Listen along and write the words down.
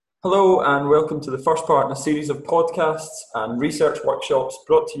Hello and welcome to the first part in a series of podcasts and research workshops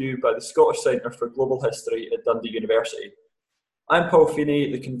brought to you by the Scottish Centre for Global History at Dundee University. I'm Paul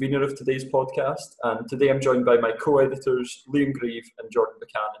Feeney, the convener of today's podcast, and today I'm joined by my co-editors Liam Grieve and Jordan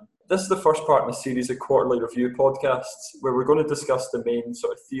Buchanan. This is the first part in a series of quarterly review podcasts where we're going to discuss the main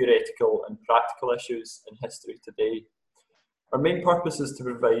sort of theoretical and practical issues in history today. Our main purpose is to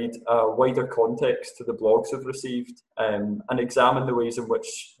provide a wider context to the blogs we've received and examine the ways in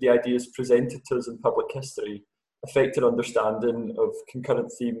which the ideas presented to us in public history affect our understanding of concurrent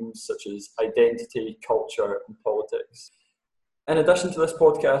themes such as identity, culture and politics. In addition to this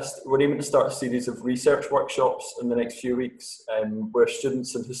podcast, we're aiming to start a series of research workshops in the next few weeks where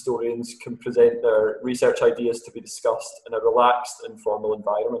students and historians can present their research ideas to be discussed in a relaxed, informal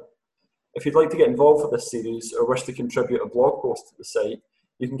environment. If you'd like to get involved with this series or wish to contribute a blog post to the site,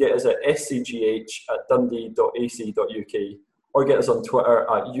 you can get us at scgh@dundee.ac.uk or get us on Twitter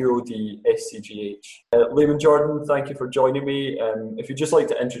at UODSCGH. Liam and Jordan, thank you for joining me. If you'd just like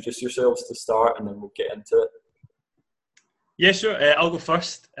to introduce yourselves to start and then we'll get into it. Yeah, sure. I'll go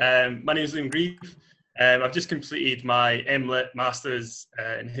first. My name is Liam Grieve. I've just completed my MLit Masters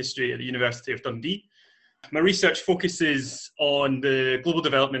in History at the University of Dundee. My research focuses on the global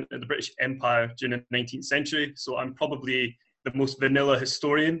development of the British Empire during the 19th century, so I'm probably the most vanilla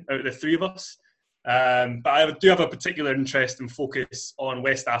historian out of the three of us. But I do have a particular interest and focus on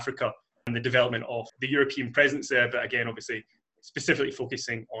West Africa and the development of the European presence there, but again, obviously, specifically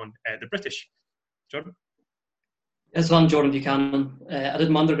focusing on the British. Jordan? Yes, so I'm Jordan Buchanan. I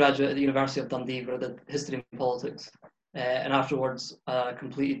did my undergraduate at the University of Dundee where I did history and politics. And afterwards,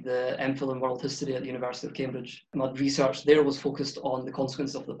 completed the MPhil in World History at the University of Cambridge. My research there was focused on the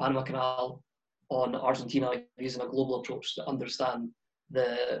consequences of the Panama Canal on Argentina, using a global approach to understand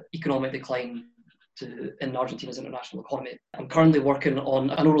the economic decline in Argentina's international economy. I'm currently working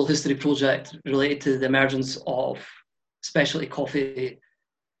on an oral history project related to the emergence of specialty coffee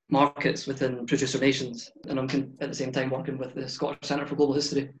markets within producer nations. And I'm at the same time working with the Scottish Centre for Global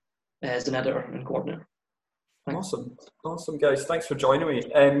History as an editor and coordinator. Thanks. Awesome guys, thanks for joining me.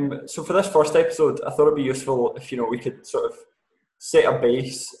 So for this first episode, I thought it'd be useful if we could sort of set a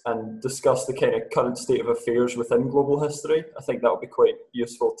base and discuss the kind of current state of affairs within global history. I think that would be quite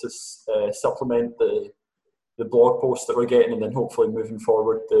useful to supplement the blog posts that we're getting, and then hopefully moving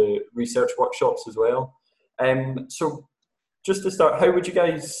forward the research workshops as well. So just to start, how would you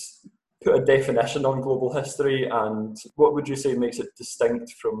guys put a definition on global history, and what would you say makes it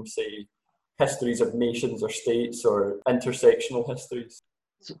distinct from, say, histories of nations or states or intersectional histories?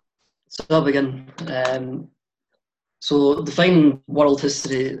 So I'll begin. So defining world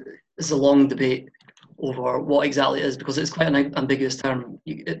history is a long debate over what exactly it is, because it's quite an ambiguous term.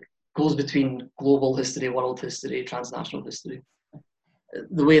 It goes between global history, world history, transnational history.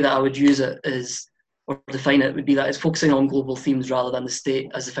 The way that I would use it is, or define it, would be that it's focusing on global themes rather than the state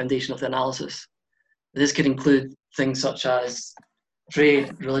as the foundation of the analysis. This could include things such as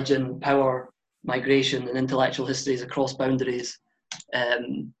trade, religion, power, migration and intellectual histories across boundaries,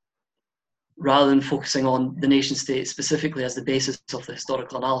 rather than focusing on the nation state specifically as the basis of the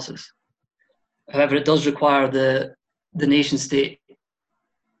historical analysis. However, it does require the nation state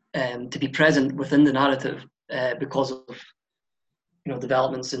to be present within the narrative because of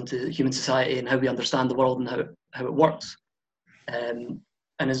developments into human society and how we understand the world and how it works. And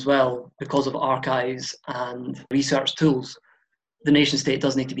as well, because of archives and research tools, the nation state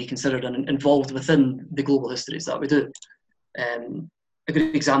does need to be considered and involved within the global histories that we do. A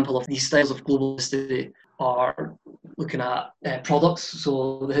good example of these styles of global history are looking at products,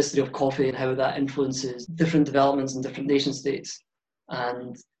 so the history of coffee and how that influences different developments in different nation states.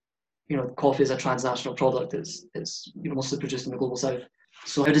 And coffee is a transnational product. It's mostly produced in the global south.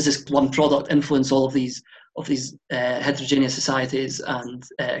 So how does this one product influence all of these heterogeneous societies and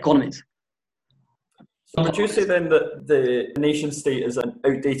economies? So would you say then that the nation state is an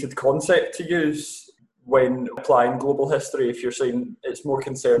outdated concept to use when applying global history, if you're saying it's more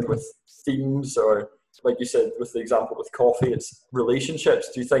concerned with themes, or like you said with the example with coffee, it's relationships?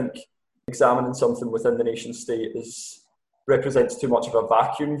 Do you think examining something within the nation state represents too much of a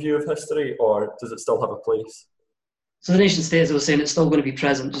vacuum view of history, or does it still have a place? So the nation state, as I was saying, it's still going to be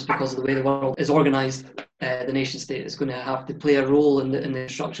present just because of the way the world is organised. The nation state is going to have to play a role in the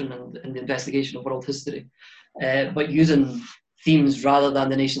instruction and in the investigation of world history, but using themes rather than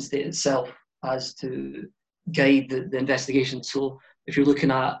the nation state itself as to guide the investigation. So if you're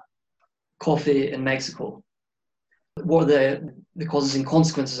looking at coffee in Mexico, what are the causes and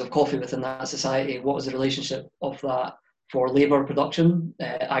consequences of coffee within that society? What is the relationship of that for labour production,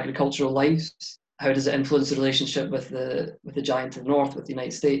 agricultural lives, how does it influence the relationship with the giant to the north, with the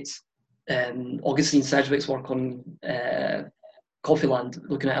United States? Augustine Sedgwick's work on Coffeeland,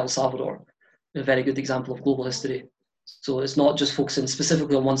 looking at El Salvador, a very good example of global history. So it's not just focusing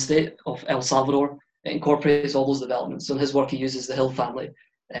specifically on one state of El Salvador, it incorporates all those developments. So in his work, he uses the Hill family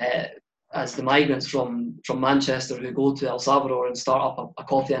as the migrants from Manchester who go to El Salvador and start up a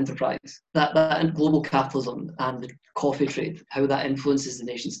coffee enterprise. That global capitalism and the coffee trade, how that influences the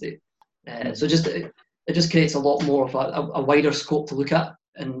nation state. So it just creates a lot more of a wider scope to look at.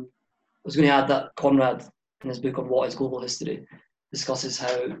 And I was going to add that Conrad, in his book on What is Global History, discusses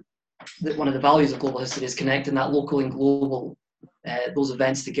how one of the values of global history is connecting that local and global, those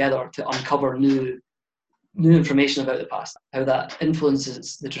events together to uncover new information about the past, how that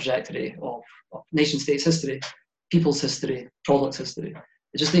influences the trajectory of nation states history, people's history, products history.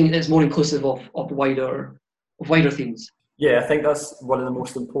 I just think it's more inclusive of wider themes. Yeah, I think that's one of the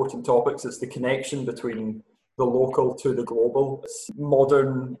most important topics. It's the connection between the local to the global. It's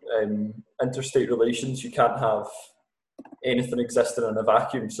modern interstate relations. You can't have anything existing in a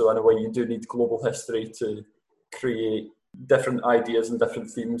vacuum. So in a way, you do need global history to create different ideas and different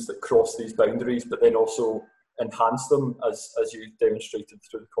themes that cross these boundaries, but then also enhance them as you demonstrated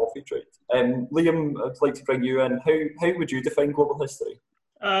through the coffee trade. Liam, I'd like to bring you in. How would you define global history?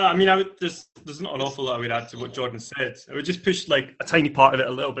 There's not an awful lot I would add to what Jordan said. I would just push like a tiny part of it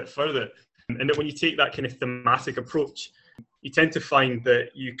a little bit further. And that when you take that kind of thematic approach, you tend to find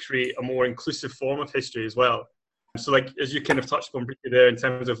that you create a more inclusive form of history as well. So like, as you kind of touched on briefly there in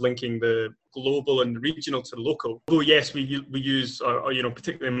terms of linking the global and the regional to the local, although yes, we use, or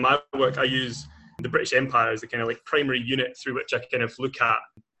particularly in my work, I use the British Empire as the kind of like primary unit through which I kind of look at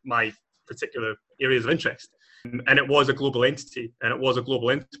my particular areas of interest. And it was a global entity and it was a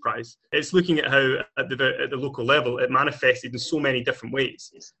global enterprise. It's looking at how at the local level it manifested in so many different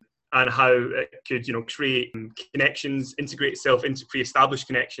ways, and how it could create connections, integrate itself into pre-established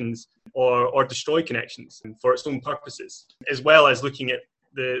connections, or destroy connections for its own purposes, as well as looking at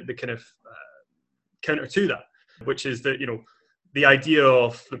the kind of counter to that, which is that the idea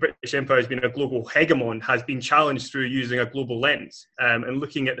of the British Empire as being a global hegemon has been challenged through using a global lens, and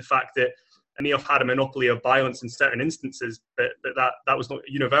looking at the fact that it may have had a monopoly of violence in certain instances, but that was not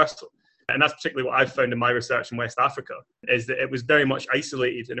universal. And that's particularly what I've found in my research in West Africa, is that it was very much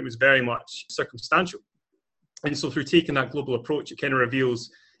isolated and it was very much circumstantial. And so through taking that global approach, it kind of reveals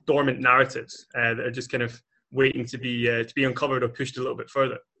dormant narratives that are just kind of waiting to be uncovered or pushed a little bit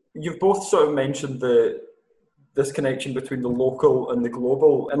further. You've both sort of mentioned this connection between the local and the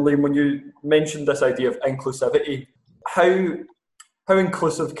global. And Liam, when you mentioned this idea of inclusivity, how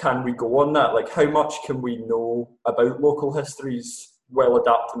inclusive can we go on that? Like, how much can we know about local histories while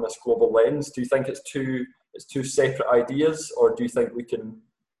adapting this global lens? Do you think it's two separate ideas, or do you think we can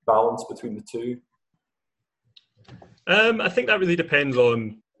balance between the two? I think that really depends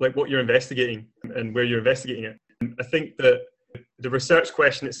on like what you're investigating and where you're investigating it. I think that the research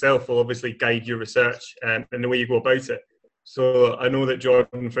question itself will obviously guide your research and the way you go about it. So I know that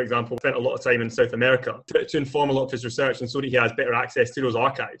Jordan, for example, spent a lot of time in South America to inform a lot of his research, and so that he has better access to those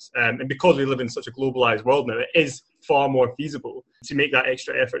archives. And because we live in such a globalized world now, it is far more feasible to make that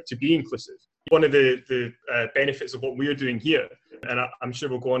extra effort to be inclusive. One of the benefits of what we're doing here, and I'm sure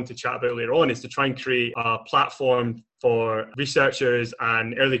we'll go on to chat about later on, is to try and create a platform for researchers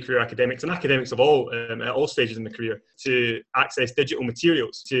and early career academics and academics of at all stages in the career to access digital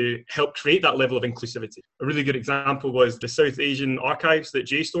materials to help create that level of inclusivity. A really good example was the South Asian archives that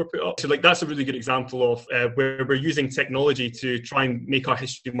JSTOR put up. So like that's a really good example of where we're using technology to try and make our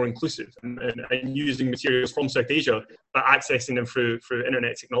history more inclusive and using materials from South Asia, but accessing them through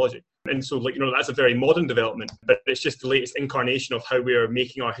internet technology. And so that's a very modern development, but it's just the latest incarnation of how we are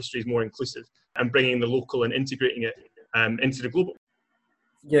making our histories more inclusive and bringing the local and integrating it into the global.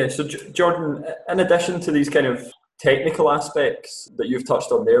 Yeah, so Jordan, in addition to these kind of technical aspects that you've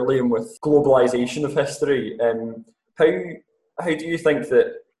touched on there, Liam, with globalization of history, how do you think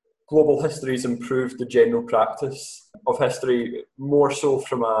that global history has improved the general practice of history, more so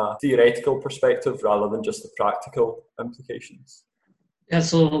from a theoretical perspective rather than just the practical implications? Yeah,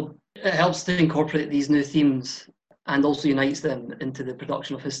 so it helps to incorporate these new themes and also unites them into the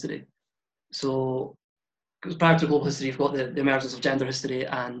production of history. So, because prior to global history, you've got the emergence of gender history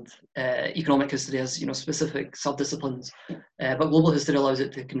and economic history as specific subdisciplines, but global history allows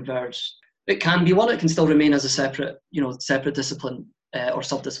it to converge. It can be one; it can still remain as a separate discipline or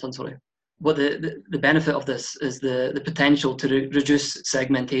subdiscipline. Sorry. But the benefit of this is the potential to reduce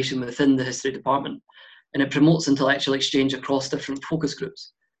segmentation within the history department, and it promotes intellectual exchange across different focus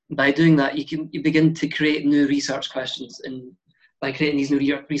groups. By doing that, you begin to create new research questions in by creating these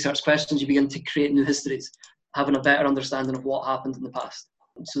new research questions, you begin to create new histories, having a better understanding of what happened in the past.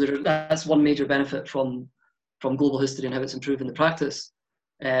 So that's one major benefit from global history and how it's improving the practice.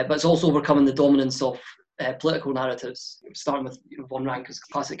 But it's also overcoming the dominance of political narratives, starting with von Ranke as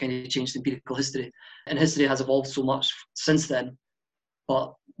classic kind of changed empirical history. And history has evolved so much since then.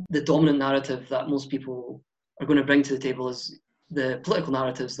 But the dominant narrative that most people are going to bring to the table is the political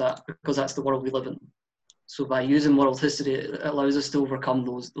narratives, because that's the world we live in. So by using world history, it allows us to overcome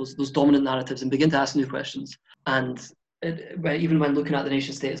those dominant narratives and begin to ask new questions. And even when looking at the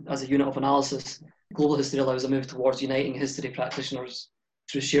nation state as a unit of analysis, global history allows a move towards uniting history practitioners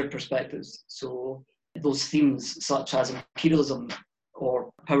through shared perspectives. So those themes such as imperialism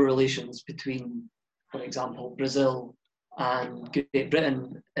or power relations between, for example, Brazil and Great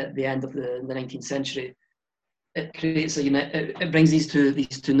Britain at the end of the 19th century, it creates it brings these two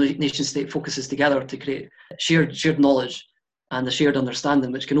nation state focuses together to create shared knowledge and a shared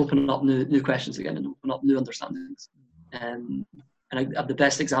understanding, which can open up new questions again and open up new understandings. And the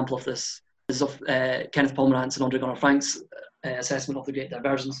best example of this is of Kenneth Pomerantz and Andre Gunnar Frank's assessment of the Great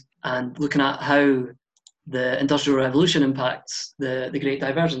Divergence, and looking at how the Industrial Revolution impacts the Great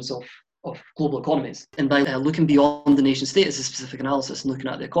Divergence of global economies. And by looking beyond the nation state as a specific analysis and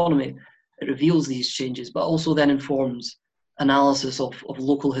looking at the economy, it reveals these changes, but also then informs analysis of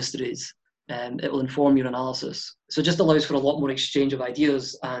local histories. It will inform your analysis. So it just allows for a lot more exchange of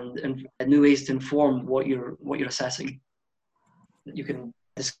ideas and new ways to inform what you're assessing. You can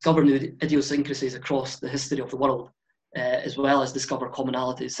discover new idiosyncrasies across the history of the world, as well as discover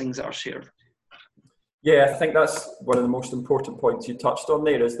commonalities, things that are shared. Yeah, I think that's one of the most important points you touched on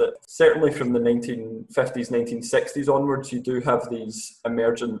there, is that certainly from the 1950s, 1960s onwards, you do have these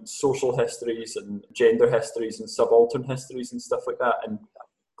emergent social histories and gender histories and subaltern histories and stuff like that. And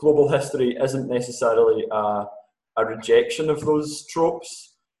global history isn't necessarily a rejection of those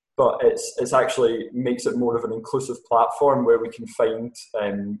tropes, but it's actually makes it more of an inclusive platform where we can find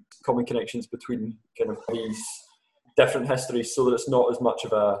common connections between kind of these different histories, so that it's not as much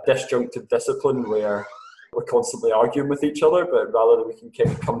of a disjunctive discipline where we're constantly arguing with each other, but rather we can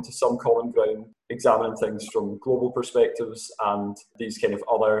kind of come to some common ground, examining things from global perspectives and these kind of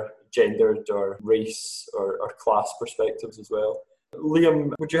other gendered or race or class perspectives as well.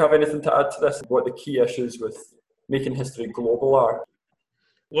 Liam, would you have anything to add to this? What the key issues with making history global are?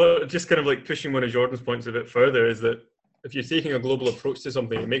 Well, just kind of like pushing one of Jordan's points a bit further, is that if you're taking a global approach to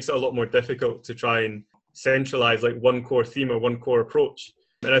something, it makes it a lot more difficult to try and centralize like one core theme or one core approach.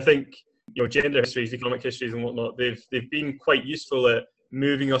 And I think, gender histories, economic histories and whatnot, they've been quite useful at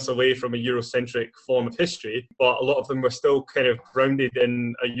moving us away from a Eurocentric form of history, but a lot of them were still kind of grounded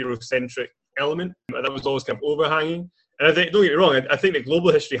in a Eurocentric element, and that was always kind of overhanging. And I think, don't get me wrong, I think that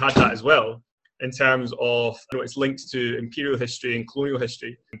global history had that as well, in terms of its links to imperial history and colonial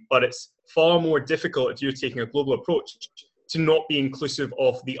history, but it's far more difficult if you're taking a global approach to not be inclusive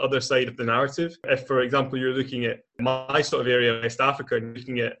of the other side of the narrative. If, for example, you're looking at my sort of area, West Africa, and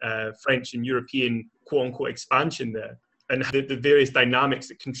looking at French and European quote-unquote expansion there, and the various dynamics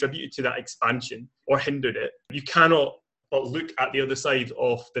that contributed to that expansion or hindered it, you cannot but look at the other side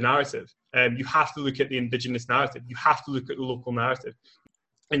of the narrative. You have to look at the indigenous narrative. You have to look at the local narrative.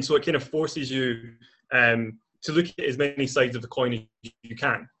 And so it kind of forces you to look at as many sides of the coin as you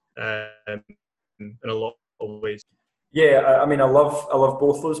can in a lot of ways. Yeah, I mean, I love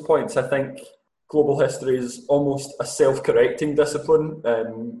both those points. I think global history is almost a self-correcting discipline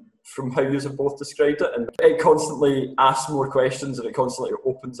from how you have both described it, and it constantly asks more questions and it constantly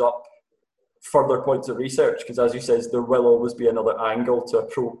opens up further points of research, because as you says, there will always be another angle to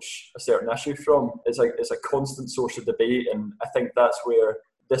approach a certain issue from. It's a constant source of debate, and I think that's where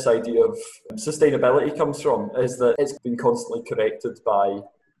this idea of sustainability comes from, is that it's been constantly corrected by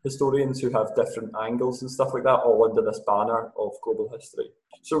historians who have different angles and stuff like that, all under this banner of global history.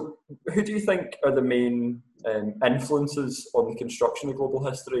 So who do you think are the main influences on the construction of global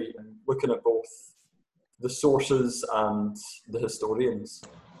history, looking at both the sources and the historians?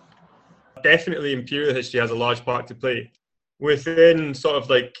 Definitely imperial history has a large part to play. Within sort of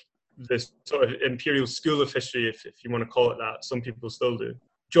like this sort of imperial school of history, if you want to call it that, some people still do.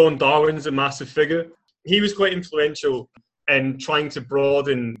 John Darwin's a massive figure. He was quite influential in trying to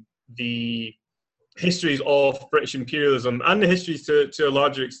broaden the histories of British imperialism and the histories to a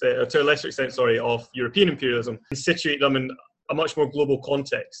larger extent, or to a lesser extent, of European imperialism, and situate them in a much more global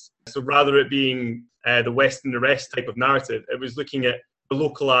context. So rather it being the West and the rest type of narrative, it was looking at the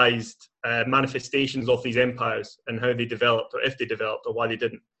localized manifestations of these empires and how they developed, or if they developed, or why they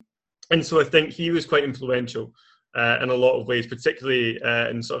didn't. And so I think he was quite influential. in a lot of ways, particularly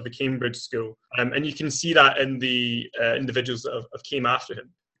in sort of the Cambridge school. And you can see that in the individuals that have came after him.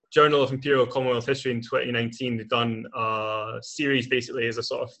 Journal of Imperial Commonwealth History in 2019, they've done a series basically as a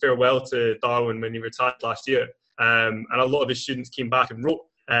sort of farewell to Darwin when he retired last year. And a lot of his students came back and wrote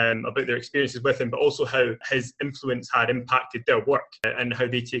about their experiences with him, but also how his influence had impacted their work and how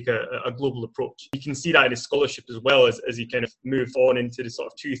they take a global approach. You can see that in his scholarship as well as he kind of moved on into the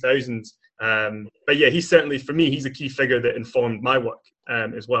sort of 2000s. But yeah, he's certainly, for me, he's a key figure that informed my work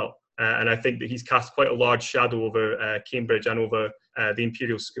as well. And I think that he's cast quite a large shadow over Cambridge and over the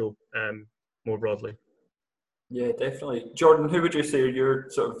Imperial School more broadly. Yeah, definitely. Jordan, who would you say are your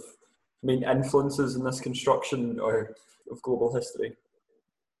sort of main influences in this construction of global history?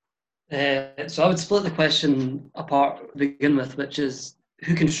 So I would split the question apart to begin with, which is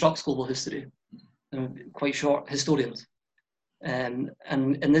who constructs global history? Quite short, historians. And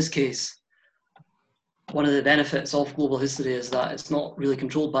in this case, one of the benefits of global history is that it's not really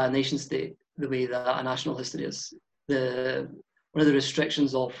controlled by a nation state the way that a national history is. One of the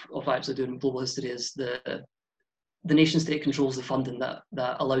restrictions of actually doing global history is the nation state controls the funding that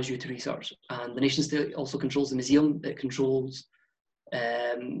allows you to research, and the nation state also controls the museum. It controls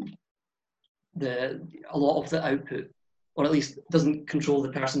a lot of the output, or at least doesn't control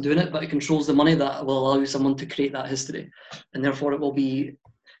the person doing it, but it controls the money that will allow someone to create that history, and therefore it will be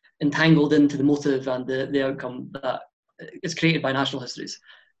entangled into the motive and the outcome that is created by national histories.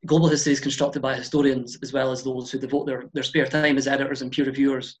 Global history is constructed by historians as well as those who devote their spare time as editors and peer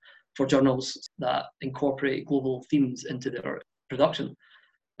reviewers for journals that incorporate global themes into their production.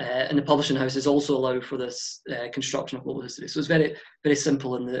 And the publishing houses also allow for this construction of global history. So it's very, very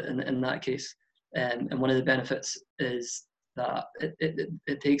simple in that case. And one of the benefits is that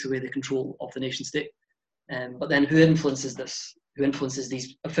it takes away the control of the nation state. But then who influences this? Who influences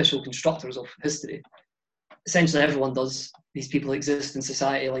these official constructors of history? Essentially everyone does. These people exist in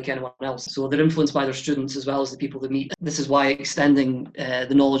society like anyone else. So they're influenced by their students as well as the people they meet. This is why extending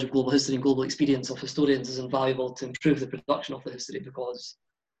the knowledge of global history and global experience of historians is invaluable to improve the production of the history, because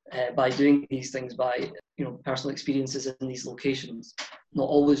by doing these things, by personal experiences in these locations, not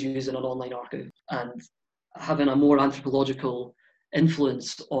always using an online archive, and having a more anthropological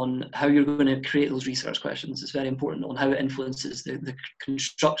influence on how you're going to create those research questions is very important, on how it influences the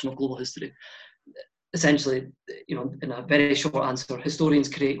construction of global history. Essentially, in a very short answer, historians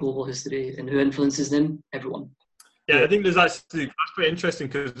create global history, and who influences them? Everyone. Yeah, I think that's quite interesting,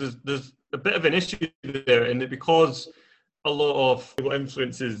 because there's a bit of an issue there, and because a lot of what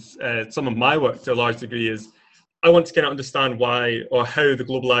influences some of my work to a large degree is I want to kind of understand why or how the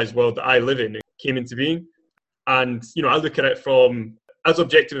globalized world that I live in came into being. And, I look at it from as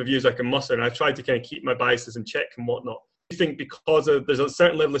objective a view as I can muster, and I try to kind of keep my biases in check and whatnot. I think because there's a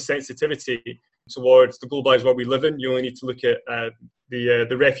certain level of sensitivity towards the globalized world we live in, you only need to look at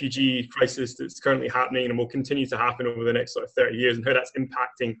the refugee crisis that's currently happening and will continue to happen over the next sort of 30 years, and how that's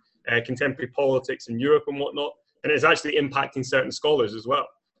impacting contemporary politics in Europe and whatnot. And it's actually impacting certain scholars as well.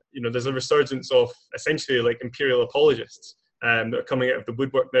 There's a resurgence of essentially like imperial apologists that are coming out of the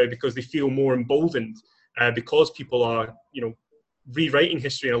woodwork now, because they feel more emboldened because people are, rewriting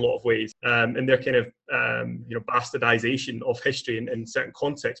history in a lot of ways, and their kind of, bastardization of history in certain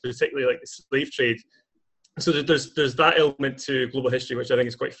contexts, particularly like the slave trade. So there's that element to global history, which I think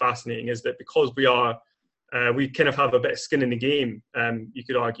is quite fascinating, is that because we kind of have a bit of skin in the game, you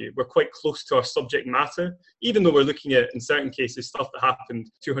could argue. We're quite close to our subject matter, even though we're looking at, in certain cases, stuff that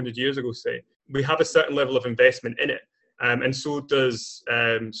happened 200 years ago, say. We have a certain level of investment in it, and so does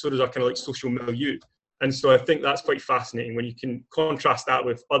our kind of like social milieu. And so I think that's quite fascinating when you can contrast that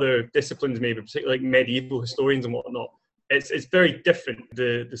with other disciplines, maybe particularly like medieval historians and whatnot. It's very different,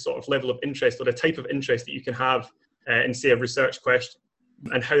 the sort of level of interest or the type of interest that you can have in, say, a research question,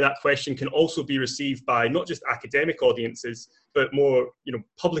 and how that question can also be received by not just academic audiences, but more,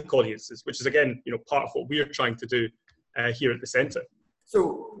 public audiences, which is, again, part of what we're trying to do here at the Centre.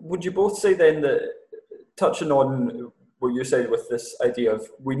 So would you both say then that, touching on what you said with this idea of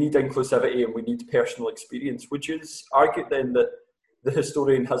we need inclusivity and we need personal experience, would you argue then that the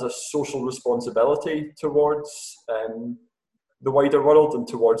historian has a social responsibility towards the wider world and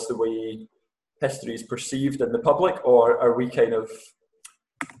towards the way history is perceived in the public, or are we kind of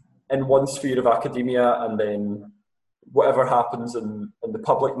in one sphere of academia and then whatever happens in the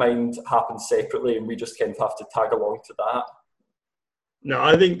public mind happens separately and we just kind of have to tag along to that? No,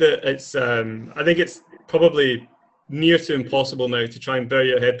 I think that it's probably near to impossible now to try and bury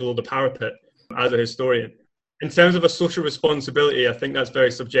your head below the parapet as a historian. In terms of a social responsibility, I think that's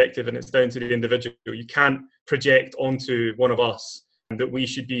very subjective and it's down to the individual. You can't project onto one of us that we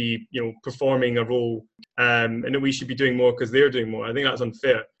should be, performing a role, and that we should be doing more because they're doing more. I think that's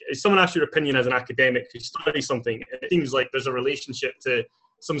unfair. If someone asks your opinion as an academic who studies something, it seems like there's a relationship to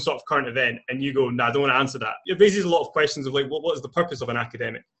some sort of current event, and you go, "Nah, I don't want to answer that." It raises a lot of questions of like, what is the purpose of an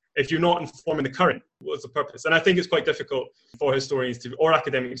academic? If you're not informing the current, what's the purpose? And I think it's quite difficult for historians or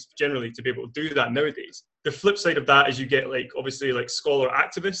academics generally to be able to do that nowadays. The flip side of that is you get obviously scholar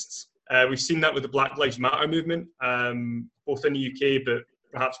activists. We've seen that with the Black Lives Matter movement, both in the UK, but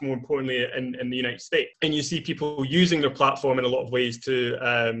perhaps more importantly in the United States. And you see people using their platform in a lot of ways to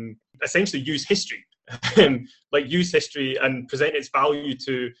essentially use history, use history and present its value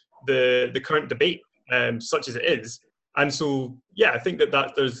to the current debate, such as it is. And so, I think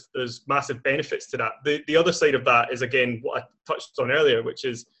that there's massive benefits to that. The other side of that is, again, what I touched on earlier, which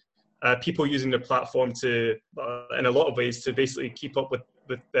is people using their platform to, in a lot of ways, to basically keep up with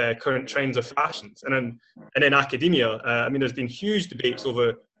current trends or fashions. And in academia, there's been huge debates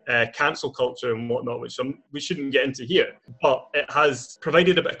over cancel culture and whatnot, which we shouldn't get into here. But it has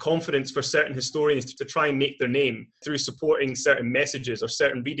provided a bit of confidence for certain historians to try and make their name through supporting certain messages or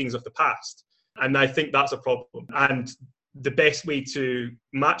certain readings of the past. And I think that's a problem. And the best way to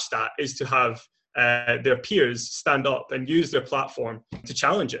match that is to have their peers stand up and use their platform to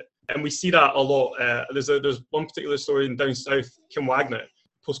challenge it. And we see that a lot. There's one particular historian down south, Kim Wagner,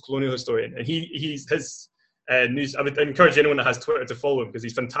 post-colonial historian, and his news. I would encourage anyone that has Twitter to follow him because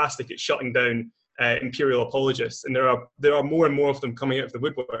he's fantastic at shutting down imperial apologists. And there are more and more of them coming out of the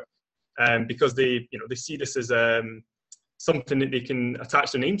woodwork because they see this as something that they can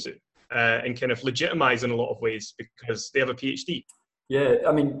attach their name to. And kind of legitimize in a lot of ways because they have a PhD. Yeah,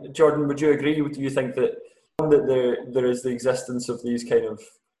 Jordan, would you agree? Do you think that there is the existence of these kind of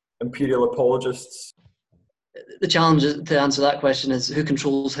imperial apologists? The challenge to answer that question is who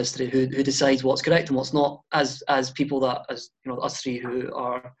controls history, who decides what's correct and what's not. As people us three who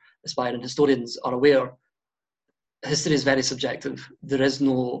are aspiring historians are aware, history is very subjective. There is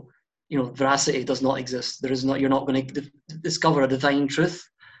no, veracity does not exist. You're not going to discover a divine truth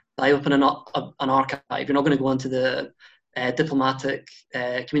by opening up an archive. You're not going to go into the diplomatic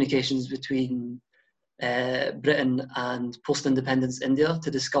communications between Britain and post-independence India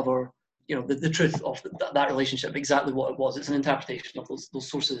to discover, the truth of that relationship, exactly what it was. It's an interpretation of those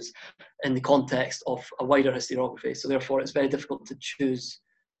sources in the context of a wider historiography. So therefore, it's very difficult to choose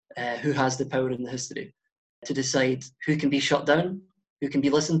who has the power in the history to decide who can be shut down, who can be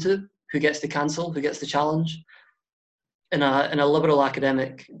listened to, who gets to cancel, who gets to challenge. In a liberal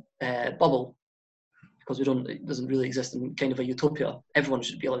academic bubble, because it doesn't really exist in kind of a utopia, everyone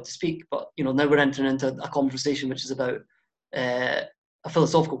should be allowed to speak. But now we're entering into a conversation which is about a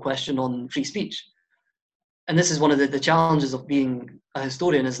philosophical question on free speech. And this is one of the challenges of being a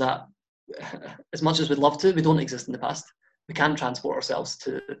historian, is that as much as we'd love to, we don't exist in the past. We can't transport ourselves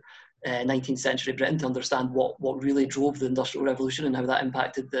to 19th century Britain to understand what really drove the Industrial Revolution and how that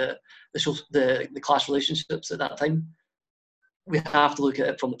impacted the class relationships at that time. We have to look at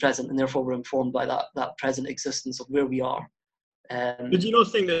it from the present, and therefore we're informed by that present existence of where we are. Did you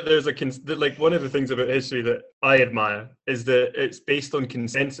not think that there's one of the things about history that I admire is that it's based on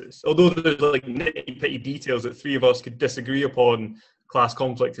consensus? Although there's nitty-pitty details that three of us could disagree upon class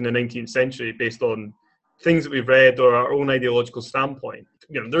conflict in the 19th century based on things that we've read or our own ideological standpoint.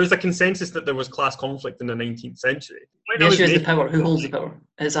 There is a consensus that there was class conflict in the 19th century. The issue is the power. Who holds the power?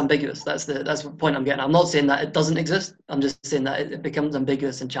 It's ambiguous. That's the point I'm getting. I'm not saying that it doesn't exist. I'm just saying that it becomes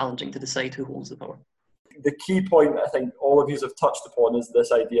ambiguous and challenging to decide who holds the power. The key point I think all of you have touched upon is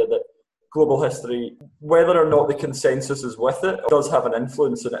this idea that global history, whether or not the consensus is with it, does have an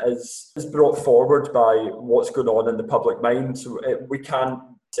influence, and it is brought forward by what's going on in the public mind. So we can't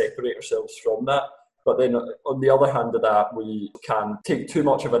separate ourselves from that. But then on the other hand of that, we can take too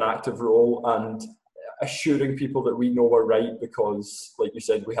much of an active role and assuring people that we know are right because, like you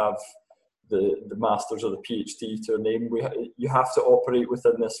said, we have the masters or the PhD to a name. You have to operate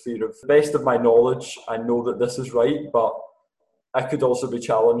within this sphere of, the best of my knowledge, I know that this is right, but I could also be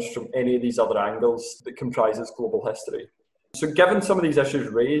challenged from any of these other angles that comprises global history. So given some of these issues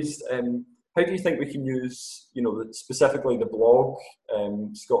raised, how do you think we can use, specifically the blog,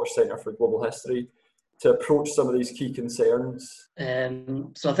 Scottish Centre for Global History, to approach some of these key concerns?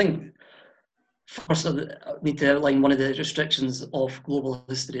 So I think first I need to outline one of the restrictions of global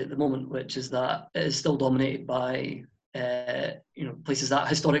history at the moment, which is that it is still dominated by places that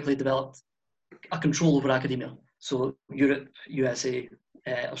historically developed a control over academia. So Europe, USA,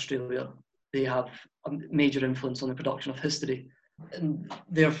 Australia, they have a major influence on the production of history. And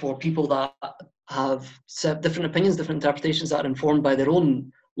therefore people that have different opinions, different interpretations that are informed by their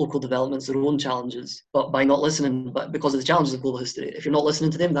own local developments, their own challenges, but by not listening, but because of the challenges of global history, if you're not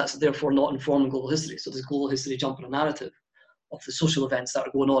listening to them, that's therefore not informing global history. So does global history jump on a narrative of the social events that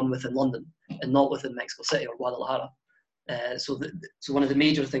are going on within London and not within Mexico City or Guadalajara? So one of the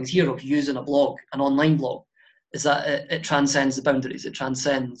major things here of using a blog, an online blog, is that it transcends the boundaries. It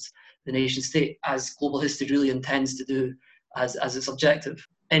transcends the nation state, as global history really intends to do as its objective.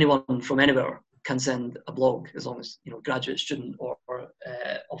 Anyone from anywhere can send a blog, as long as, you know, graduate student or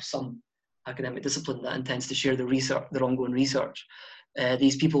of some academic discipline that intends to share their ongoing research.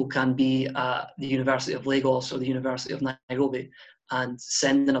 These people can be at the University of Lagos or the University of Nairobi and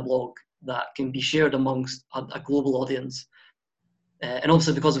send in a blog that can be shared amongst a global audience. And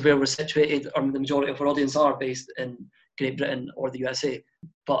also because of where we're situated, the majority of our audience are based in Great Britain or the USA.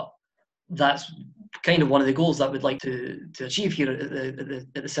 But that's kind of one of the goals that we'd like to achieve here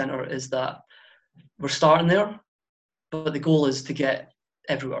at the centre, is that we're starting there, but the goal is to get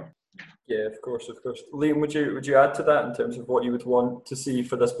everywhere. Yeah, of course. Liam, would you add to that in terms of what you would want to see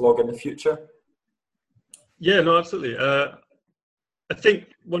for this blog in the future? Yeah, no, absolutely. I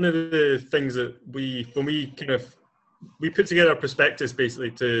think one of the things that we put together a prospectus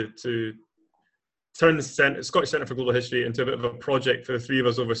basically to turn the Scottish Centre for Global History into a bit of a project for the three of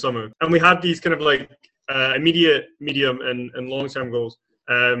us over summer. And we had these kind of like immediate, medium and long-term goals,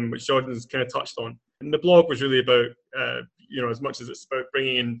 which Jordan's kind of touched on. And the blog was really about, as much as it's about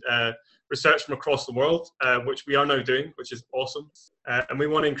bringing in research from across the world, which we are now doing, which is awesome. And we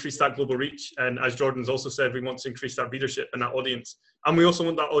want to increase that global reach. And as Jordan's also said, we want to increase that readership and that audience. And we also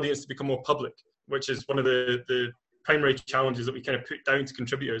want that audience to become more public, which is one of the primary challenges that we kind of put down to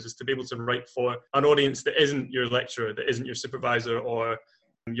contributors, is to be able to write for an audience that isn't your lecturer, that isn't your supervisor or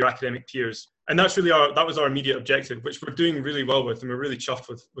your academic peers. And that's really that was our immediate objective, which we're doing really well with, and we're really chuffed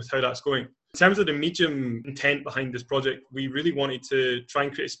with how that's going. In terms of the medium intent behind this project, we really wanted to try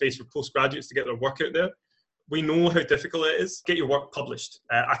and create a space for postgraduates to get their work out there. We know how difficult it is to get your work published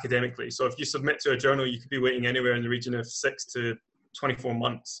academically. So if you submit to a journal, you could be waiting anywhere in the region of 6 to 24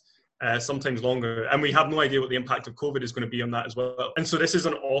 months. Sometimes longer, and we have no idea what the impact of COVID is going to be on that as well. And so this is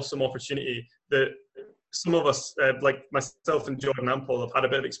an awesome opportunity that some of us, like myself and Jordan and Paul, have had a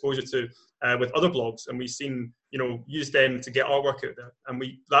bit of exposure to with other blogs, and we've seen, use them to get our work out there. And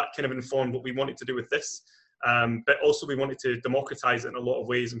that kind of informed what we wanted to do with this. But also we wanted to democratize it in a lot of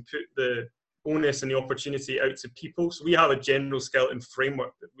ways and put the onus and the opportunity out to people. So we have a general skeleton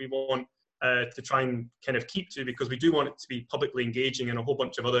framework that we want to try and kind of keep to, because we do want it to be publicly engaging and a whole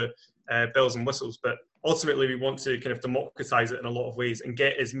bunch of other bells and whistles. But ultimately, we want to kind of democratize it in a lot of ways and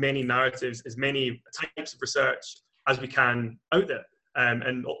get as many narratives, as many types of research as we can out there.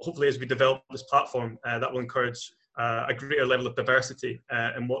 And hopefully, as we develop this platform, that will encourage a greater level of diversity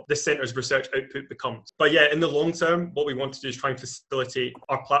in what this centre's research output becomes. But yeah, in the long term, what we want to do is try and facilitate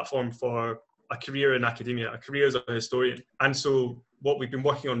our platform for a career in academia, a career as a historian. And so what we've been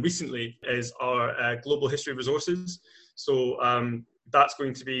working on recently is our global history resources. So that's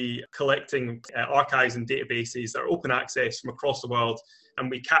going to be collecting archives and databases that are open access from across the world, and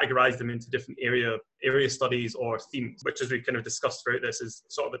we categorize them into different area studies or themes, which, as we kind of discussed throughout this, is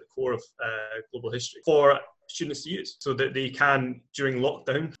sort of at the core of global history for students to use, so that they can, during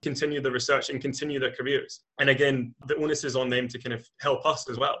lockdown, continue the research and continue their careers. And again, the onus is on them to kind of help us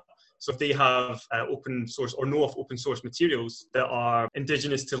as well. So if they have open source or know of open source materials that are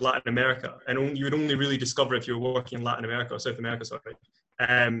indigenous to Latin America, and you would only really discover if you were working in Latin America or South America,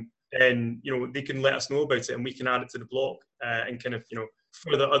 then they can let us know about it, and we can add it to the blog and kind of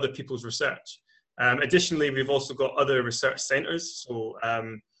further other people's research. Additionally, we've also got other research centres. So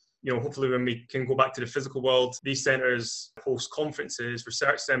hopefully when we can go back to the physical world, these centres host conferences,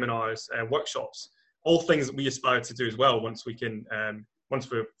 research seminars, workshops, all things that we aspire to do as well once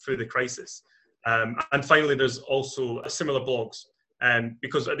we're through the crisis. And finally, there's also similar blogs,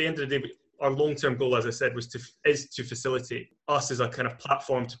 because at the end of the day, our long-term goal, as I said, is to facilitate us as a kind of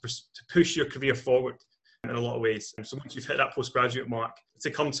platform to push your career forward in a lot of ways. And so once you've hit that postgraduate mark,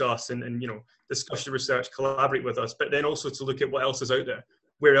 to come to us and discuss your research, collaborate with us, but then also to look at what else is out there.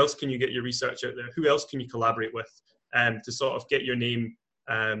 Where else can you get your research out there? Who else can you collaborate with to sort of get your name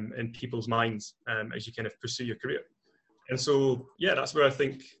in people's minds as you kind of pursue your career? And so, yeah, that's where I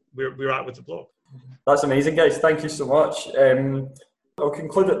think we're at with the blog. That's amazing, guys. Thank you so much. I'll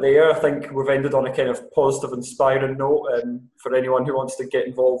conclude it there. I think we've ended on a kind of positive, inspiring note for anyone who wants to get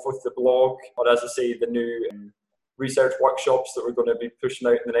involved with the blog, or as I say, the new research workshops that we're going to be pushing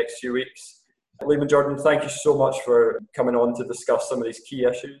out in the next few weeks. Liam and Jordan, thank you so much for coming on to discuss some of these key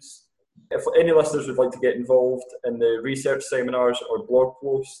issues. If any listeners would like to get involved in the research seminars or blog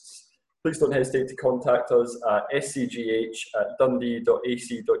posts, please don't hesitate to contact us at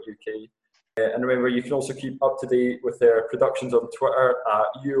scgh@dundee.ac.uk. And remember, you can also keep up to date with their productions on Twitter at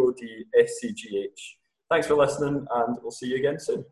UODSCGH. Thanks for listening, and we'll see you again soon.